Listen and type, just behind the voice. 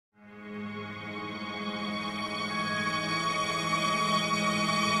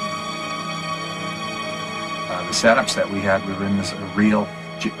the setups that we had, we were in this real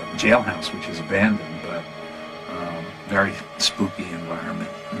jailhouse, which is abandoned, but very spooky environment.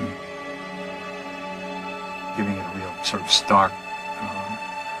 Giving it a real sort of stark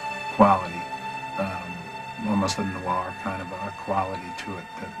quality, almost a noir kind of a quality to it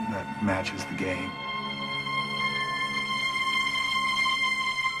that matches the game.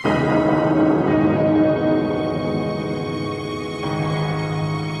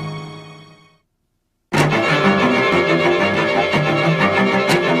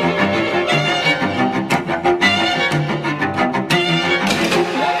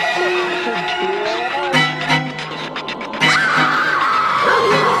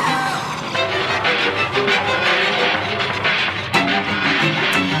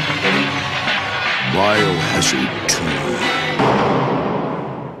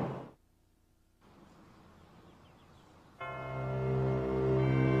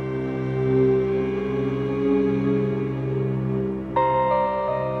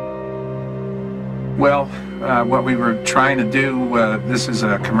 Well, what we were trying to do, this is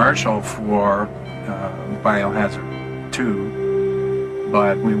a commercial for Biohazard 2,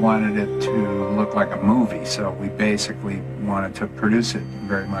 but we wanted it to look like a movie, so we basically wanted to produce it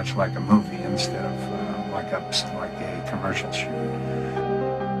very much like a movie instead of like a commercial shoot.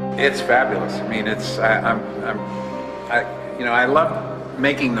 It's fabulous. I mean, I love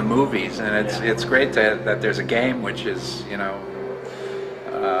making the movies, and it's great that there's a game which is,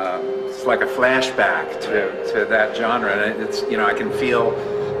 it's like a flashback to that genre, and it's, I can feel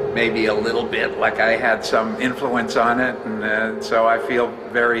maybe a little bit like I had some influence on it, and so I feel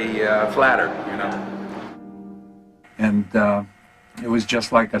very flattered, And it was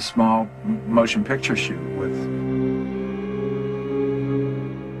just like a small motion picture shoot with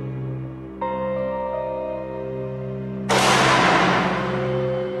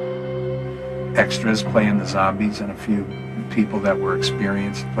extras playing the zombies and a few people that were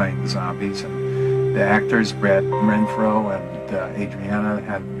experienced playing the zombies, and the actors, Brad Renfro and Adriana,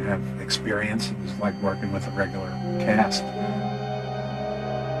 have experience. It was like working with a regular cast.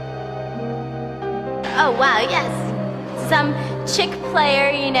 Oh wow, yes. Some chick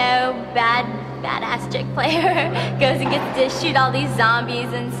player, badass chick player goes and gets to shoot all these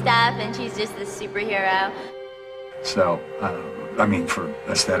zombies and stuff, and she's just this superhero. So, I mean, for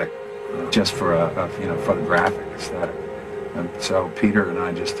aesthetic, just for a photographic aesthetic. And so Peter and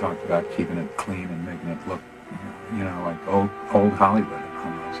I just talked about keeping it clean and making it look, like old Hollywood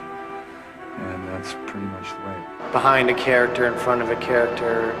almost. And that's pretty much the way. Behind a character, in front of a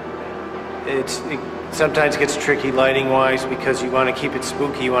character, it sometimes gets tricky lighting-wise because you want to keep it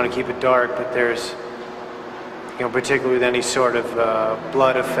spooky, you want to keep it dark, but there's, particularly with any sort of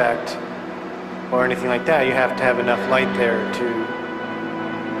blood effect or anything like that, you have to have enough light there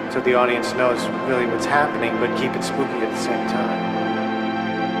so the audience knows really what's happening, but keep it spooky at the same time.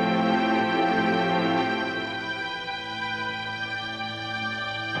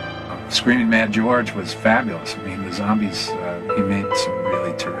 Screaming Mad George was fabulous. I mean, the zombies, he made some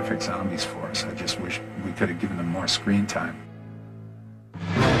really terrific zombies for us. I just wish we could have given them more screen time.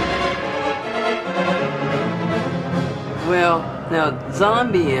 Well, now,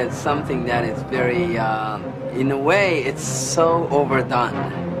 zombie is something that is very, in a way, it's so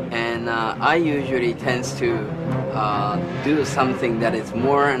overdone. And I usually tends to do something that is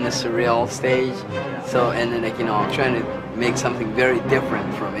more in the surreal stage. So, and then, trying to make something very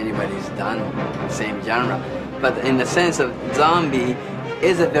different from anybody's done the same genre. But in the sense of zombie,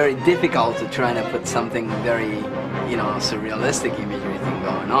 is it very difficult to try to put something very, surrealistic imagery thing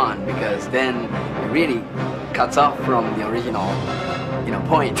going on, because then it really cuts off from the original,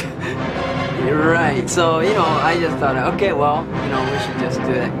 point. Right. So, I just thought, okay, well, we should just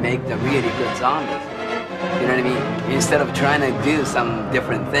make the really good zombies. You know what I mean? Instead of trying to do some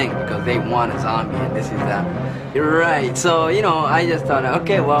different thing because they want a zombie and this is that. You're right. So, I just thought,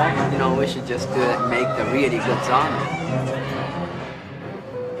 okay, well, we should just make the really good zombies.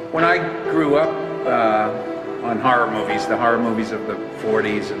 When I grew up on horror movies, the horror movies of the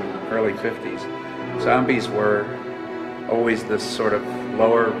 40s and early 50s, zombies were always this sort of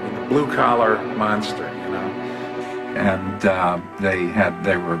lower, blue-collar monster, And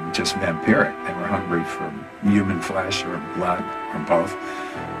they were just vampiric. They were hungry for human flesh or blood or both.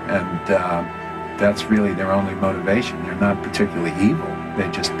 And that's really their only motivation. They're not particularly evil. They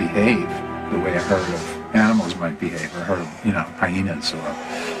just behave the way a herd of animals might behave, or a herd of, hyenas, or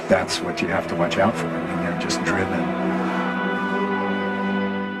that's what you have to watch out for. I mean, they're just driven.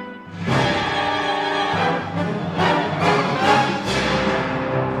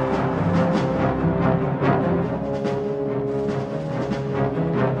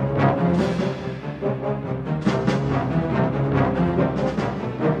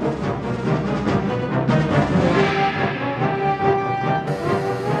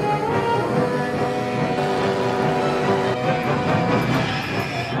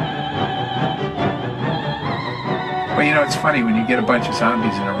 Well, you know, it's funny when you get a bunch of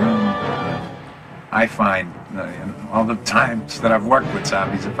zombies in a room. I find all the times that I've worked with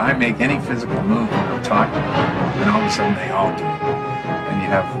zombies, if I make any physical move when I'm talking, then all of a sudden they all do it. And you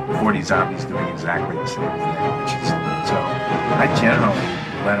have 40 zombies doing exactly the same thing, which is, so I generally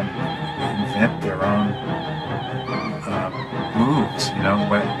let them invent their own moves, you know,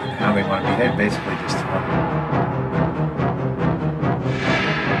 how they want to behave, basically just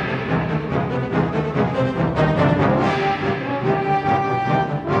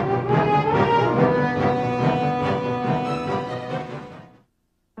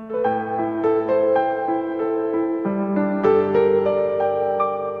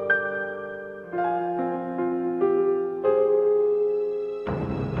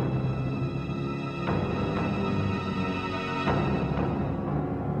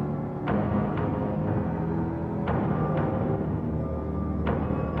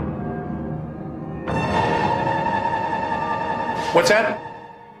What's that?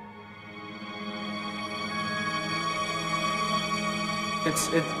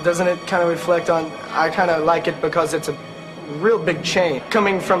 Doesn't it kind of reflect on, I kind of like it because it's a real big change.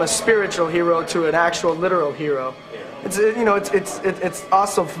 Coming from a spiritual hero to an actual literal hero. It's, you know, it's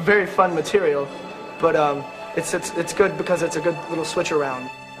also very fun material, but it's good because it's a good little switch around.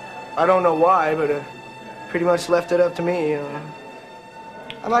 I don't know why, but pretty much left it up to me.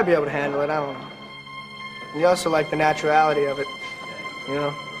 I might be able to handle it, I don't know. You also like the naturality of it, you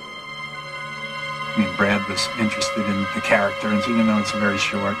know? I mean, Brad was interested in the character, and even though it's a very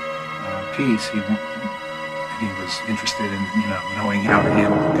short piece, he was interested in, you know, knowing how to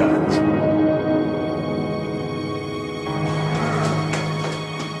handle the guns.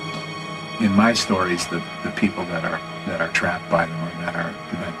 In my stories, the people that are trapped by them or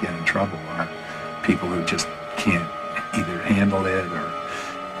that get in trouble are people who just can't either handle it or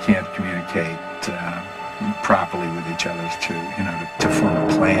can't communicate properly with each other to, you know, to form a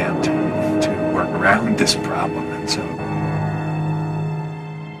plan to work around this problem, and so.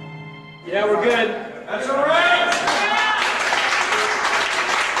 Yeah, we're good. That's all right.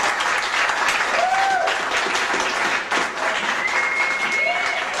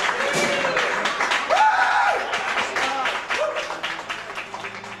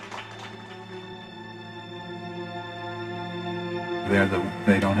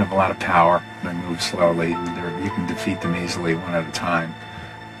 They don't have a lot of power. They move slowly. You can defeat them easily one at a time.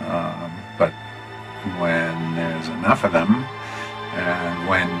 But when there's enough of them, and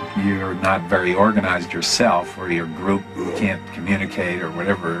when you're not very organized yourself, or your group can't communicate or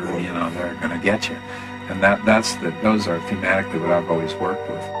whatever, you know, they're going to get you. And those are thematically what I've always worked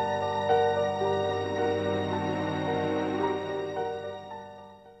with.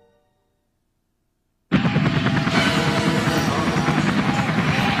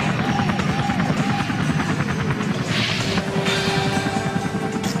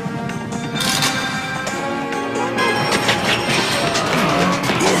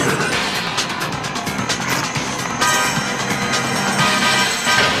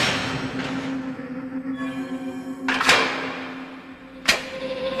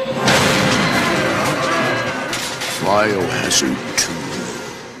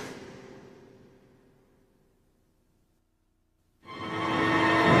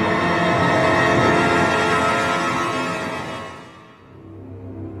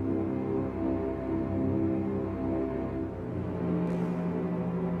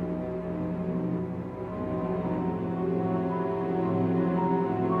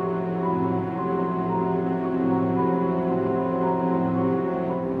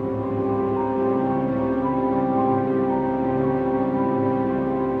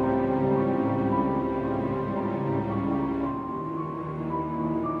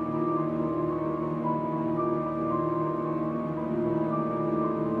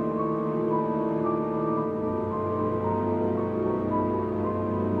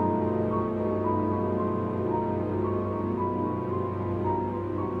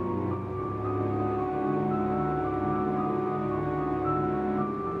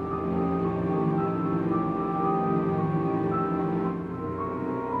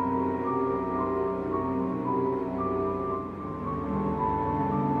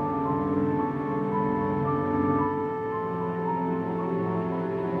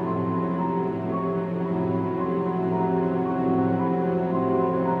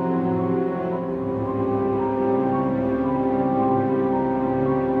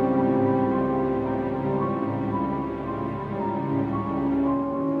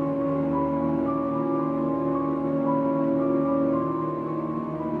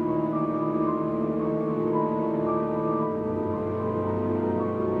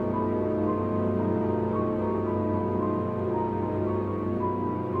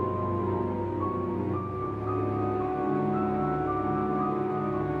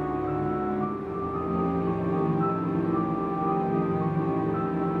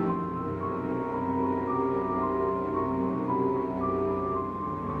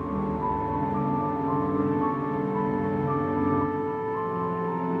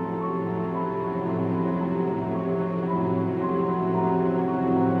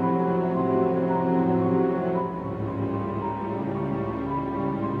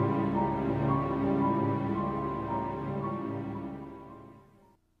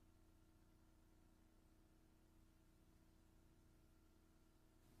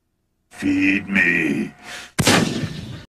 Feed me.